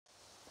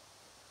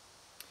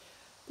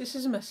This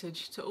is a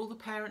message to all the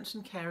parents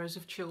and carers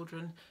of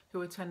children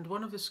who attend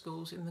one of the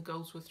schools in the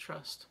Goldsworth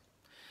Trust.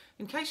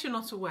 In case you're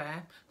not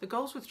aware, the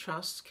Goldsworth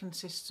Trust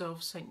consists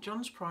of St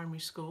John's Primary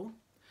School,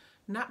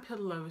 Knapp Hill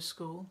Lower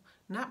School,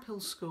 Knapp Hill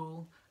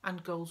School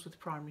and Goldsworth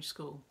Primary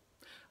School.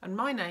 And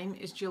my name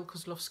is Jill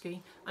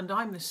Kozlowski and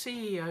I'm the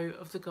CEO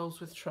of the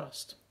Goldsworth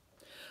Trust.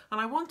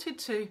 And I wanted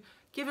to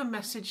give a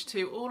message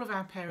to all of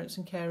our parents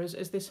and carers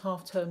as this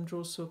half term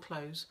draws to a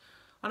close.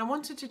 And I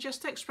wanted to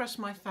just express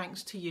my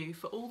thanks to you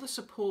for all the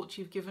support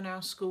you've given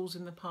our schools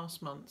in the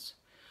past months.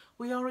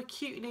 We are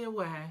acutely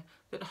aware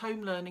that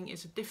home learning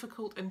is a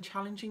difficult and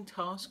challenging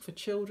task for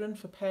children,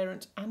 for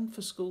parents and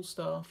for school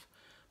staff,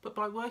 but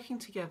by working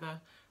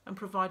together and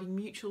providing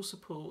mutual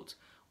support,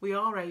 we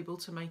are able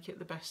to make it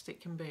the best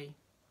it can be.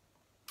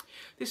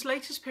 This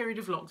latest period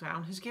of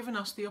lockdown has given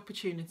us the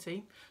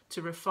opportunity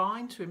to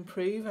refine, to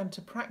improve and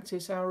to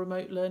practice our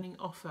remote learning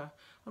offer,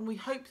 and we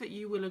hope that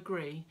you will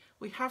agree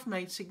we have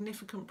made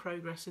significant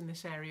progress in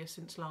this area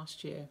since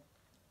last year.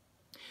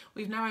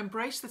 We've now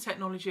embraced the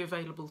technology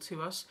available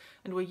to us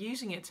and we're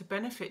using it to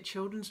benefit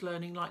children's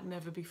learning like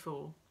never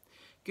before.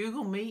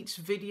 Google Meets,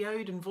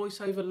 videoed and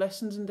voice-over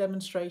lessons and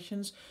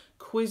demonstrations,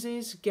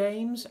 quizzes,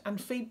 games and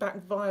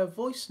feedback via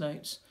voice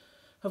notes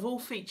have all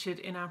featured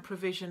in our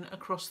provision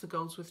across the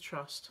Goldsworth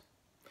Trust.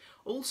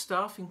 All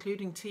staff,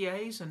 including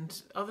TAs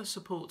and other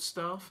support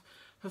staff,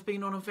 have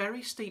been on a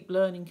very steep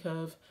learning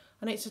curve,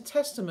 and it's a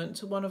testament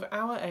to one of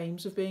our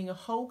aims of being a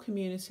whole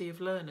community of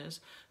learners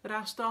that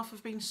our staff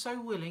have been so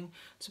willing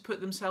to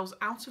put themselves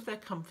out of their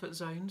comfort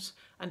zones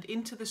and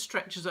into the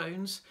stretch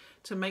zones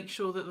to make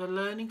sure that the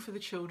learning for the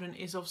children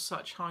is of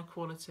such high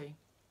quality.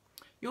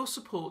 Your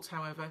support,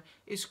 however,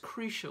 is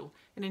crucial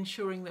in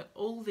ensuring that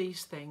all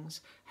these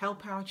things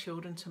help our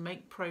children to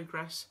make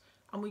progress,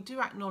 and we do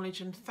acknowledge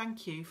and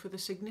thank you for the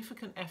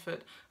significant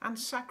effort and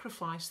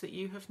sacrifice that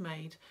you have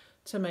made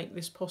to make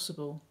this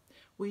possible.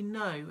 We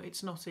know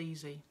it's not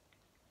easy.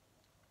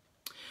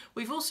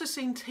 We've also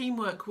seen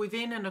teamwork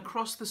within and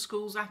across the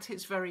schools at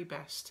its very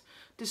best.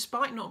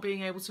 Despite not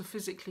being able to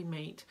physically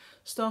meet,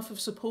 staff have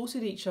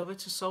supported each other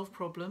to solve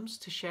problems,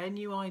 to share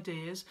new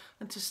ideas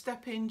and to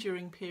step in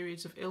during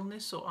periods of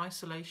illness or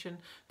isolation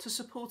to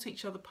support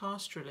each other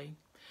pastorally.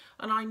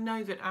 And I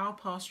know that our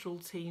pastoral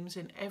teams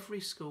in every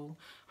school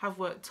have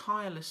worked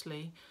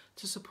tirelessly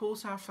to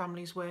support our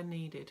families where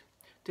needed,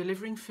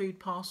 delivering food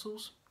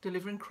parcels,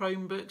 delivering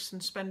Chromebooks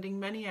and spending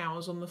many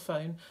hours on the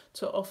phone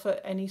to offer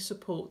any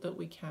support that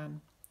we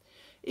can.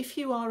 If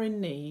you are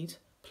in need,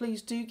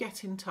 please do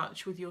get in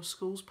touch with your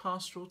school's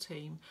pastoral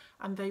team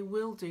and they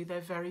will do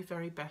their very,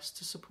 very best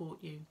to support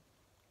you.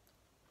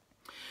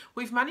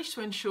 We've managed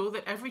to ensure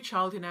that every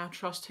child in our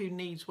trust who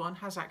needs one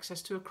has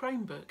access to a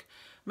Chromebook.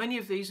 Many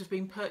of these have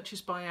been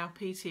purchased by our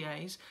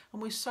PTAs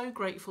and we're so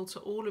grateful to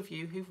all of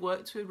you who've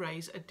worked to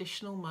raise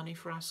additional money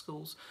for our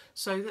schools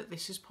so that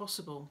this is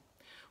possible.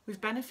 We've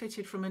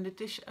benefited from an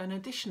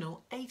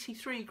additional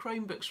 83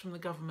 Chromebooks from the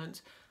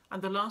government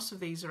and the last of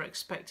these are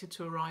expected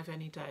to arrive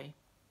any day.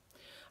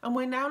 And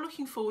we're now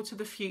looking forward to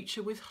the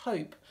future with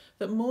hope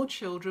that more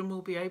children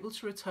will be able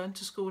to return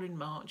to school in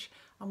March,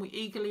 and we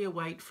eagerly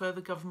await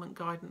further government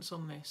guidance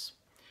on this.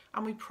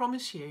 And we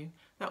promise you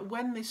that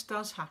when this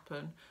does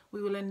happen,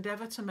 we will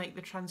endeavour to make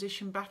the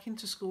transition back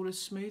into school as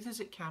smooth as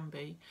it can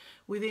be,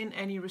 within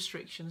any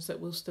restrictions that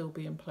will still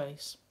be in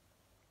place.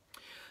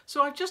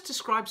 So I've just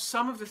described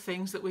some of the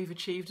things that we've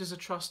achieved as a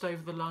trust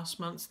over the last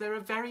months. There are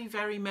very,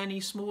 very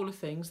many smaller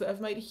things that have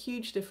made a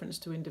huge difference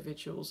to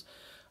individuals.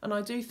 And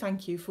I do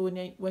thank you for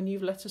when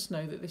you've let us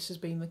know that this has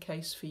been the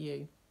case for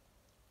you.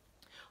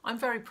 I'm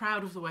very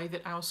proud of the way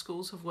that our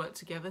schools have worked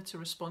together to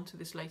respond to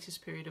this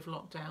latest period of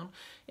lockdown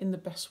in the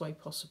best way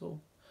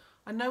possible.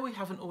 I know we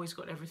haven't always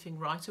got everything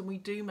right and we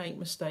do make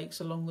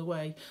mistakes along the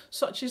way,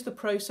 such as the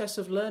process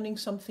of learning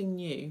something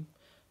new.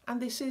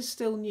 And this is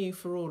still new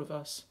for all of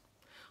us.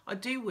 I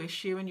do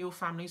wish you and your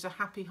families a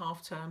happy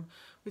half term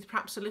with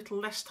perhaps a little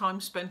less time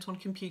spent on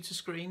computer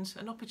screens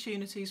and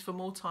opportunities for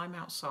more time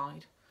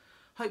outside.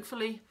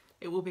 Hopefully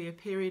it will be a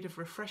period of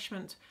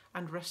refreshment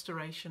and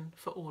restoration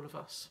for all of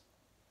us.